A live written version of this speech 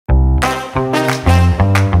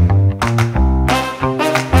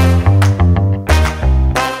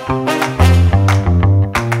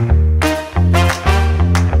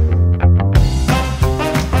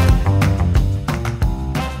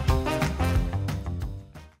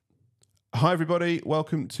Hi everybody,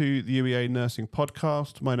 welcome to the UEA Nursing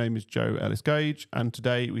Podcast. My name is Joe Ellis-Gage and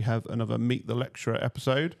today we have another Meet the Lecturer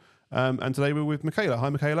episode. And today we're with Mikayla. Hi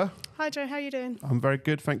Mikayla. Hi Joe, how are you doing? I'm very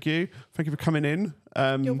good, thank you. Thank you for coming in.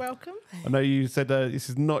 You're welcome. I know you said this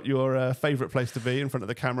is not your favourite place to be in front of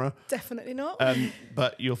the camera. Definitely not.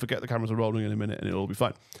 But you'll forget the cameras are rolling in a minute and it'll all be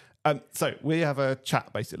fine. So we have a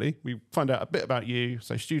chat basically. We find out a bit about you.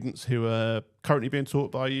 So students who are currently being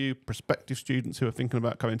taught by you, prospective students who are thinking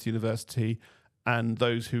about coming to university, and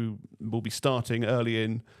those who will be starting early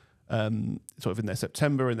in sort of in their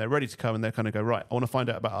September and they're ready to come and they're kind of go, right, I want to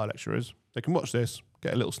find out about our lecturers. They can watch this,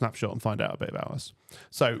 get a little snapshot and find out a bit about us.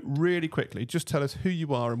 So really quickly, just tell us who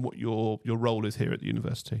you are and what your role is here at the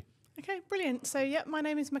university. Okay, brilliant. So, my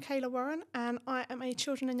name is Mikayla Warren and I am a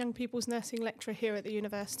Children and Young People's Nursing Lecturer here at the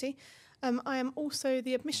university. I am also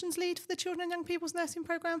the admissions lead for the Children and Young People's Nursing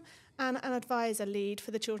Programme and an advisor lead for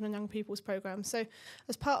the Children and Young People's Programme. So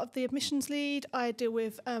as part of the admissions lead, I deal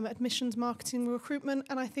with admissions, marketing, recruitment,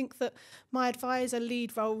 and I think that my advisor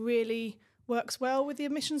lead role really works well with the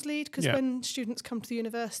admissions lead because when students come to the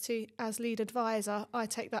university as lead advisor, I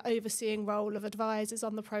take that overseeing role of advisors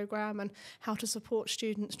on the programme and how to support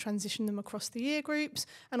students, transition them across the year groups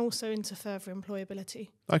and also into further employability.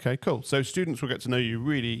 Okay, cool. So students will get to know you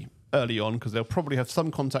really early on because they'll probably have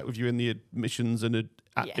some contact with you in the admissions and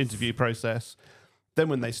interview process. Then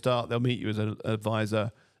when they start, they'll meet you as an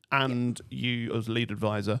advisor and you as lead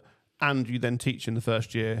advisor, and you then teach in the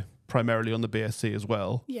first year primarily on the BSc as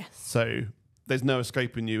well. Yes. So there's no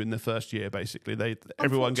escaping you in the first year, basically.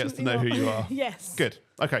 Everyone gets to know who you are. Yes. Good.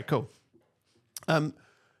 Okay, cool.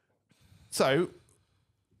 So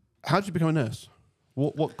how did you become a nurse?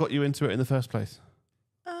 What got you into it in the first place?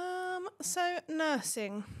 So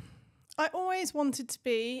nursing. I always wanted to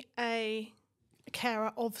be a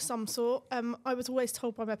carer of some sort. I was always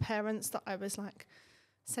told by my parents that I was like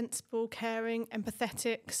sensible, caring,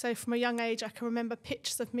 empathetic. So from a young age, I can remember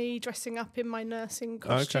pictures of me dressing up in my nursing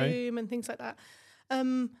costume and things like that.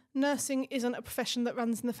 Nursing isn't a profession that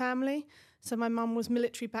runs in the family. So my mum was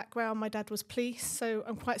military background, my dad was police. So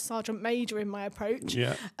I'm quite sergeant major in my approach.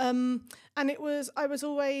 Yeah. And I was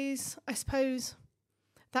always, I suppose,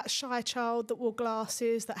 that shy child that wore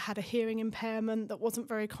glasses, that had a hearing impairment, that wasn't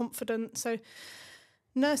very confident. So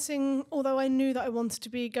nursing, although I knew that I wanted to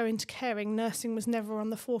be going to caring, nursing was never on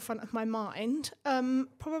the forefront of my mind.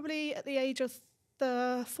 Probably at the age of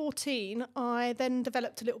 14, I then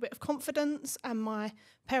developed a little bit of confidence and my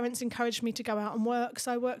parents encouraged me to go out and work.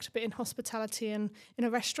 So I worked a bit in hospitality and in a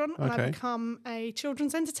restaurant and I become a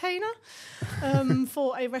children's entertainer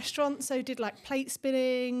for a restaurant. So did like plate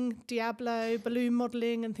spinning, Diablo, balloon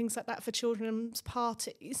modelling and things like that for children's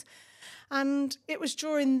parties. And it was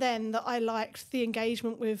during then that I liked the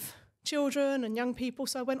engagement with children and young people.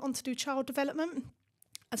 So I went on to do child development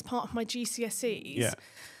as part of my GCSEs. Yeah.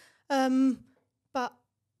 But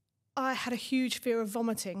I had a huge fear of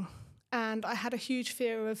vomiting and I had a huge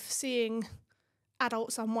fear of seeing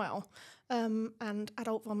adults unwell. And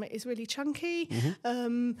adult vomit is really chunky.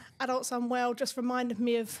 Mm-hmm. Adults unwell just reminded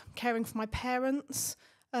me of caring for my parents.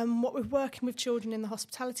 What we're working with children in the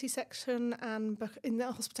hospitality section and in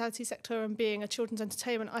the hospitality sector and being a children's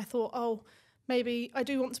entertainment, I thought, maybe I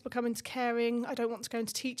do want to become into caring. I don't want to go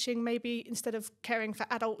into teaching. Maybe instead of caring for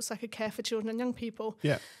adults, I could care for children and young people.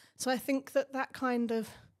 Yeah. So I think that kind of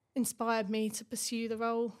inspired me to pursue the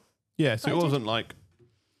role. Yeah, so it wasn't like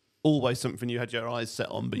always something you had your eyes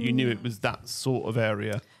set on, but you knew it was that sort of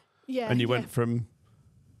area. Yeah. And you went from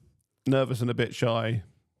nervous and a bit shy,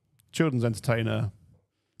 children's entertainer,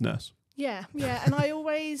 nurse. Yeah. And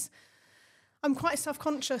I'm quite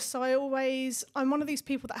self-conscious, so I'm one of these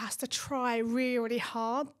people that has to try really, really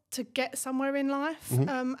hard to get somewhere in life.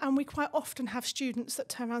 Mm-hmm. And we quite often have students that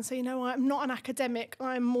turn around and say, I'm not an academic,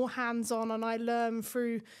 I'm more hands-on and I learn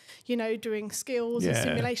through, doing skills and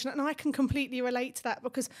simulation. And I can completely relate to that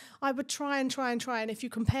because I would try. And if you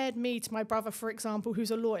compared me to my brother, for example,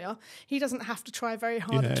 who's a lawyer, he doesn't have to try very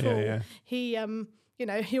hard at all. Yeah. He,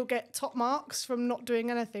 he'll get top marks from not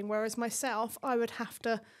doing anything. Whereas myself, I would have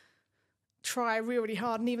to try really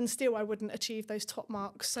hard and even still I wouldn't achieve those top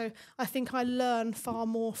marks. So I think I learn far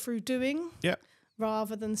more through doing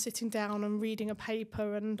rather than sitting down and reading a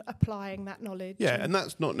paper and applying that knowledge. Yeah, and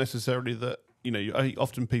that's not necessarily that,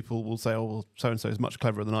 often people will say, so-and-so is much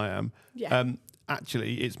cleverer than I am. Yeah.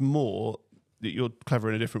 Actually, it's more that you're clever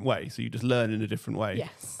in a different way. So you just learn in a different way.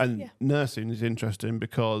 Yes. And nursing is interesting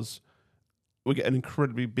because we get an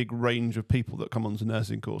incredibly big range of people that come onto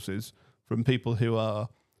nursing courses, from people who are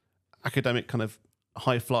academic kind of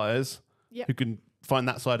high flyers who can find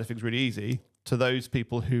that side of things really easy, to those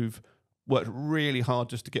people who've worked really hard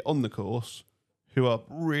just to get on the course, who are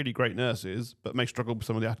really great nurses, but may struggle with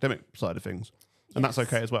some of the academic side of things. And that's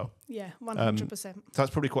okay as well. Yeah, 100%. So that's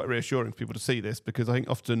probably quite reassuring for people to see this, because I think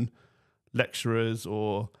often lecturers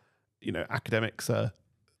or, academics are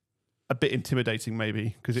a bit intimidating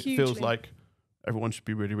maybe, because it feels like everyone should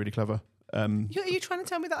be really, really clever. Are you trying to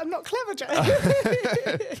tell me that I'm not clever, Joe?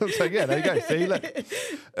 I'm saying, yeah, there you go. See, look.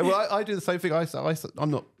 Well, I do the same thing. I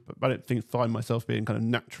don't find myself being kind of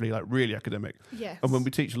naturally like really academic. Yes. And when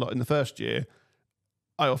we teach a lot in the first year,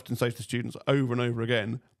 I often say to students over and over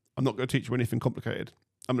again, I'm not going to teach you anything complicated.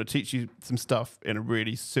 I'm going to teach you some stuff in a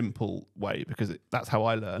really simple way, because that's how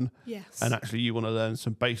I learn. Yes. And actually you want to learn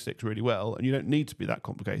some basics really well, and you don't need to be that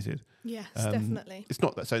complicated. Yes, definitely. It's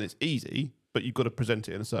not that saying it's easy, but you've got to present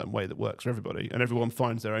it in a certain way that works for everybody, and everyone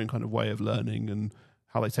finds their own kind of way of learning and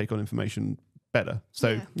how they take on information better.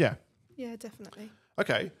 So, yeah. Yeah, definitely.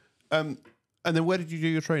 Okay. And then where did you do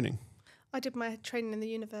your training? I did my training in the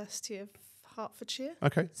University of Hertfordshire.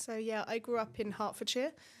 Okay. So, yeah, I grew up in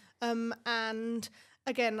Hertfordshire. And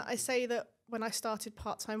again, I say that when I started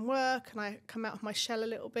part-time work and I come out of my shell a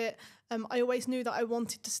little bit, I always knew that I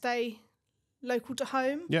wanted to stay local to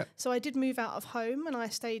home. Yeah. So I did move out of home and I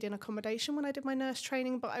stayed in accommodation when I did my nurse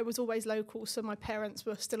training, but I was always local. So my parents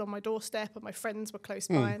were still on my doorstep and my friends were close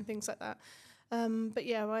by and things like that. But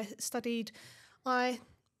yeah, I studied, I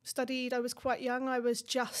was quite young. I was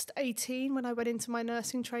just 18 when I went into my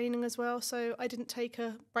nursing training as well. So I didn't take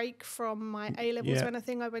a break from my A-levels or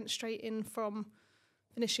anything. I went straight in from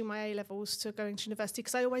finishing my A-levels to going to university,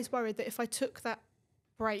 because I always worried that if I took that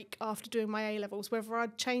break after doing my A-levels, whether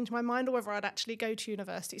I'd change my mind or whether I'd actually go to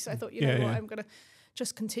university. So I thought, you know what, I'm going to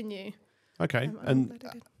just continue. Okay. And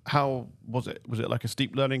how was it? Was it like a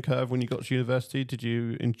steep learning curve when you got to university? Did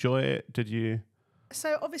you enjoy it? Did you...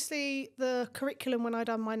 So obviously the curriculum when I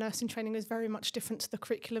done my nursing training is very much different to the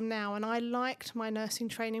curriculum now, and I liked my nursing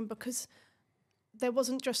training because there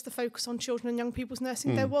wasn't just the focus on children and young people's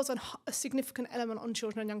nursing. There was a significant element on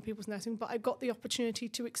children and young people's nursing, but I got the opportunity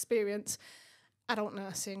to experience adult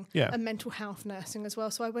nursing and mental health nursing as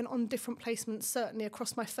well. So I went on different placements, certainly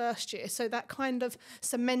across my first year. So that kind of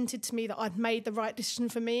cemented to me that I'd made the right decision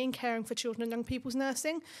for me in caring for children and young people's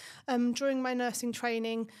nursing. During my nursing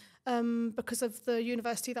training, because of the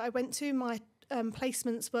university that I went to, my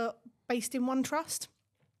placements were based in one trust.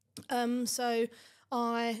 So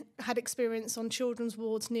I had experience on children's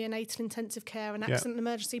wards, neonatal intensive care and accident and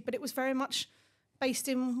emergency, but it was very much based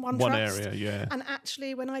in one trust. Area, yeah. And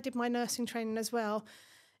actually, when I did my nursing training as well,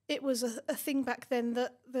 it was a thing back then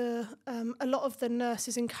that a lot of the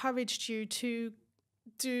nurses encouraged you to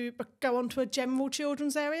go on to a general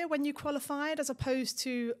children's area when you qualified, as opposed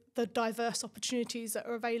to the diverse opportunities that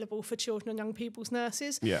are available for children and young people's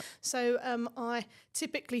nurses. Yeah. So I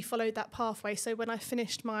typically followed that pathway. So when I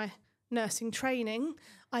finished my nursing training,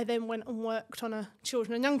 I then went and worked on a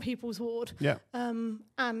children and young people's ward. Yeah.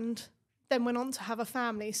 And then went on to have a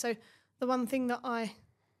family. So the one thing that I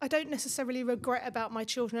don't necessarily regret about my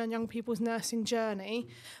children and young people's nursing journey,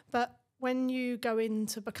 but when you go in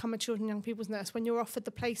to become a children and young people's nurse, when you're offered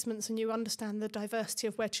the placements and you understand the diversity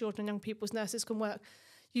of where children and young people's nurses can work,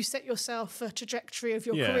 you set yourself a trajectory of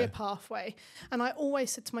your career pathway. And I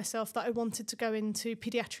always said to myself that I wanted to go into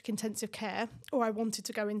paediatric intensive care, or I wanted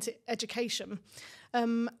to go into education.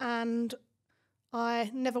 And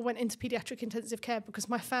I never went into paediatric intensive care because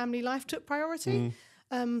my family life took priority.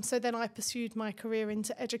 So then I pursued my career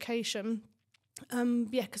into education.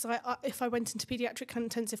 Because if I went into paediatric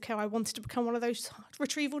intensive care, I wanted to become one of those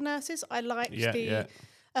retrieval nurses. I liked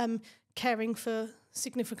caring for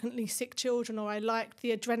significantly sick children, or I liked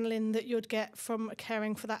the adrenaline that you'd get from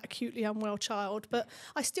caring for that acutely unwell child. But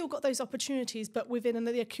I still got those opportunities, but within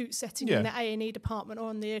the acute setting in the A&E department or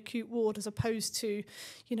on the acute ward, as opposed to,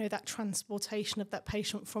 that transportation of that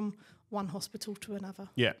patient from one hospital to another.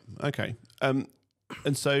 Yeah. Okay. And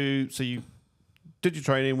so you did your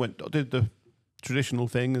training, did the traditional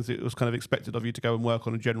thing, as it was kind of expected of you to go and work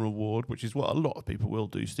on a general ward, which is what a lot of people will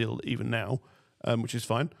do still, even now, which is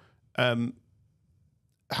fine.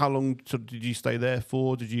 How long did you stay there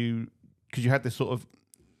for? Because you had this sort of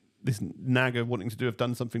this nag of wanting to have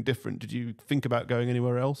done something different. Did you think about going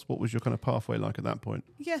anywhere else? What was your kind of pathway like at that point?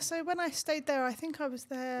 Yeah, so when I stayed there, I think I was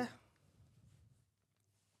there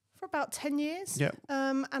for about 10 years. Yeah.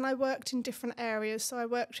 And I worked in different areas. So I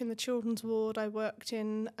worked in the children's ward, I worked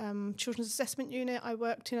in children's assessment unit, I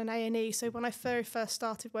worked in an A&E. So when I very first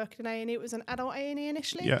started working in A&E, it was an adult A&E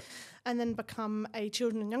initially, and then become a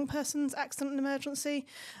children and young persons accident and emergency.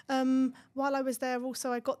 While I was there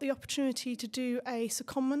also, I got the opportunity to do a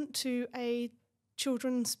secondment to a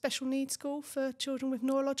children's special needs school for children with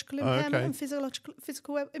neurological impairment and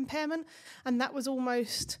physical impairment. And that was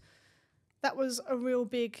almost that was a real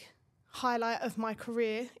big highlight of my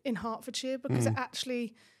career in Hertfordshire, because it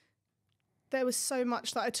actually, there was so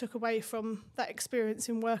much that I took away from that experience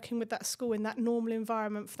in working with that school in that normal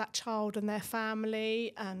environment for that child and their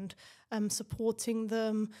family, and supporting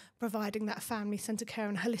them, providing that family-centred care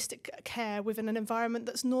and holistic care within an environment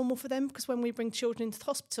that's normal for them. Because when we bring children into the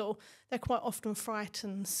hospital, they're quite often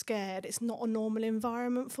frightened, scared. It's not a normal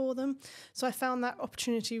environment for them. So I found that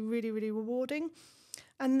opportunity really, really rewarding.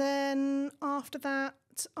 And then after that,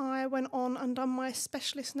 I went on and done my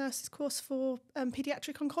specialist nurses course for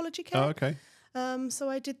paediatric oncology care. Oh, okay. So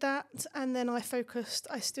I did that, and then I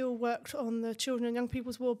still worked on the children and young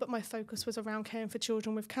people's ward, but my focus was around caring for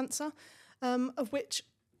children with cancer, of which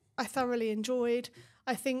I thoroughly enjoyed.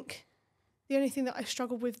 I think the only thing that I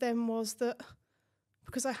struggled with then was that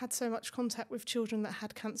because I had so much contact with children that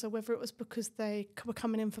had cancer, whether it was because they were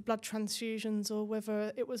coming in for blood transfusions or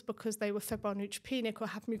whether it was because they were febrile neutropenic or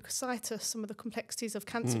had mucositis, some of the complexities of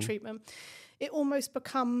cancer treatment, it almost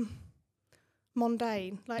become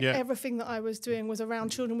mundane. Like everything that I was doing was around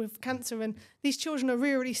children with cancer, and these children are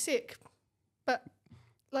really, really sick, but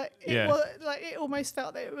it almost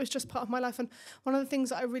felt that it was just part of my life. And one of the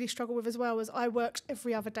things that I really struggled with as well was I worked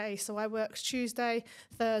every other day. So I worked Tuesday,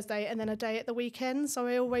 Thursday, and then a day at the weekend. So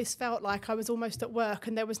I always felt like I was almost at work,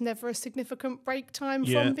 and there was never a significant break time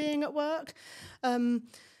from being at work.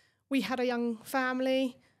 We had a young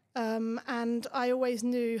family, and I always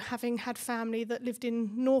knew, having had family that lived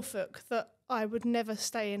in Norfolk, that I would never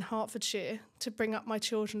stay in Hertfordshire to bring up my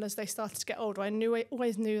children as they started to get older. I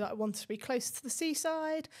always knew that I wanted to be close to the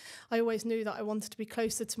seaside. I always knew that I wanted to be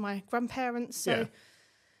closer to my grandparents. So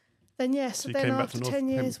then after 10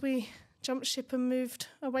 years, we jumped ship and moved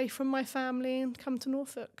away from my family and come to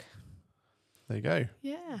Norfolk. There you go.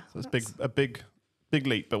 Yeah. So it's a big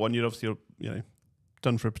leap, but one you'd obviously,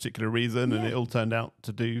 done for a particular reason, and it all turned out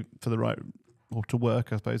to do for the right, or to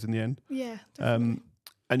work, I suppose, in the end. Yeah, definitely.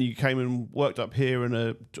 And you came and worked up here in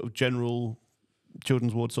a sort of general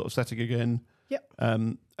children's ward sort of setting again. Yep.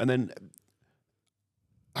 And then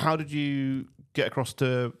how did you get across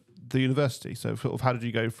to the university? So sort of how did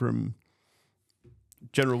you go from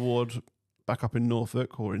general ward back up in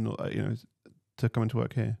Norfolk, or in to come into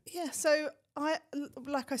work here? Yeah, so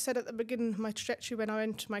like I said at the beginning of my trajectory when I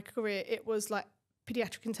entered my career, it was like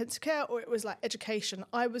paediatric intensive care, or it was like education.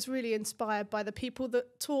 I was really inspired by the people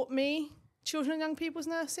that taught me children and young people's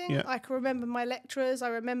nursing. Yeah. I can remember my lecturers. I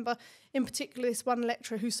remember in particular this one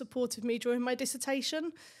lecturer who supported me during my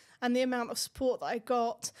dissertation, and the amount of support that I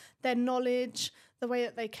got, their knowledge, the way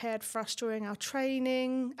that they cared for us during our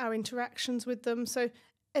training, our interactions with them. So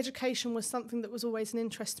education was something that was always an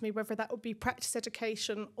interest to me, whether that would be practice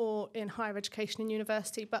education or in higher education in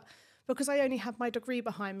university. But because I only had my degree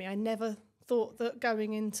behind me, I never thought that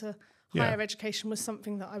going into higher education was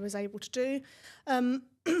something that I was able to do.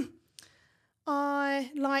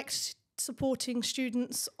 I liked supporting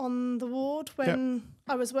students on the ward when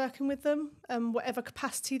I was working with them, whatever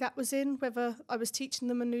capacity that was in, whether I was teaching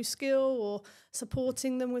them a new skill or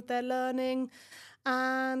supporting them with their learning.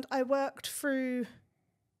 And I worked through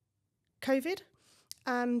COVID,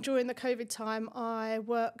 and during the COVID time I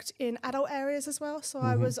worked in adult areas as well. So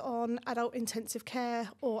I was on adult intensive care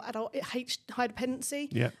or adult high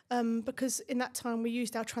dependency, because in that time we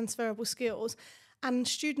used our transferable skills. And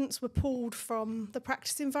students were pulled from the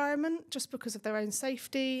practice environment just because of their own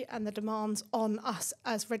safety and the demands on us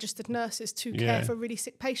as registered nurses to care for really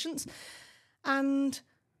sick patients. And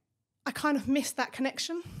I kind of missed that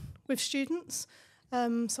connection with students.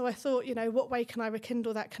 So I thought, what way can I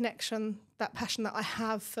rekindle that connection, that passion that I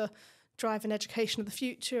have for driving education of the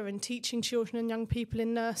future and teaching children and young people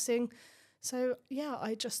in nursing. So,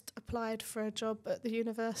 I just applied for a job at the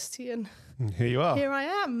university, and here you are. Here I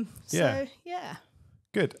am. So,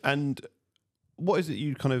 Good. And what is it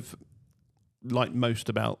you kind of like most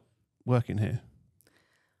about working here?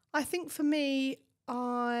 I think for me,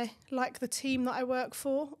 I like the team that I work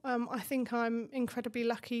for. I think I'm incredibly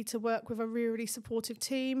lucky to work with a really supportive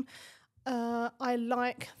team. I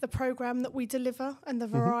like the programme that we deliver and the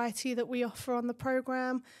variety that we offer on the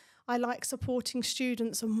programme. I like supporting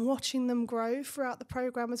students and watching them grow throughout the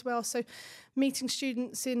programme as well. So meeting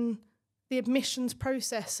students in the admissions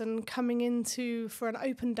process and coming into for an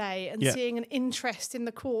open day and seeing an interest in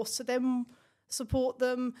the course, to then support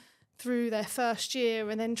them through their first year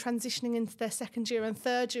and then transitioning into their second year and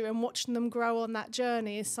third year and watching them grow on that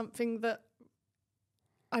journey is something that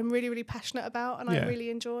I'm really, really passionate about and I really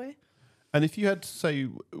enjoy. And if you had to say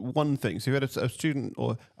one thing, so you had a student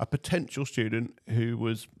or a potential student who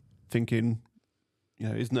was thinking,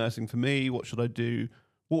 is nursing for me? What should I do?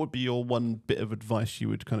 What would be your one bit of advice you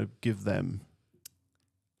would kind of give them?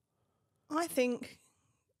 I think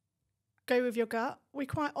go with your gut. We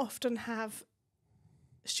quite often have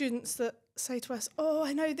students that say to us, oh,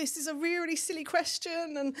 I know this is a really silly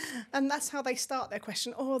question, and that's how they start their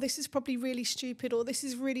question. Oh, this is probably really stupid, or this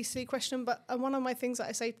is a really silly question. But one of my things that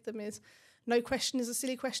I say to them is, no question is a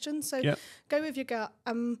silly question. So go with your gut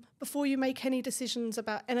before you make any decisions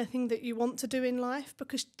about anything that you want to do in life,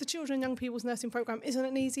 because the Children and Young People's Nursing Programme isn't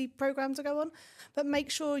an easy programme to go on, but make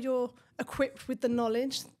sure you're equipped with the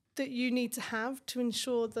knowledge that you need to have to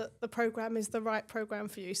ensure that the programme is the right programme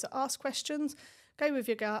for you. So ask questions, go with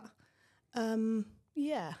your gut.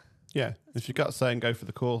 Yeah, if your gut's saying go for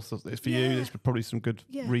the course, it's for you. There's probably some good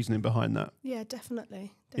reasoning behind that. Yeah,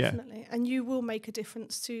 definitely. And you will make a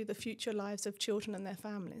difference to the future lives of children and their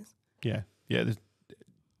families. Yeah.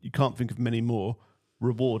 You can't think of many more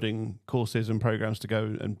rewarding courses and programs to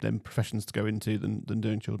go and then professions to go into than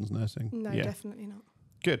doing children's nursing. No, definitely not.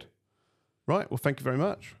 Good. Right. Well, thank you very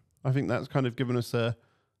much. I think that's kind of given us a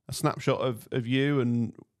snapshot of you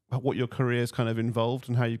and what your career's kind of involved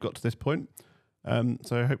and how you've got to this point.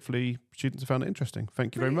 So hopefully students have found it interesting.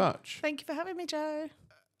 Thank you very much. Thank you for having me, Joe.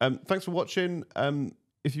 Thanks for watching.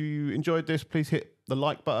 If you enjoyed this, please hit the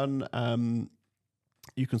like button.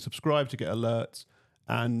 You can subscribe to get alerts,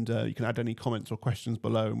 and you can add any comments or questions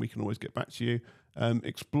below, and we can always get back to you.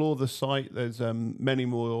 Explore the site. There's many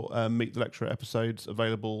more Meet the Lecturer episodes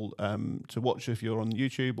available to watch if you're on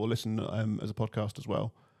YouTube, or listen as a podcast as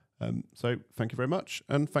well. So thank you very much,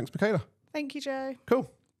 and thanks, Mikayla. Thank you, Joe.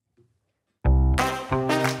 Cool.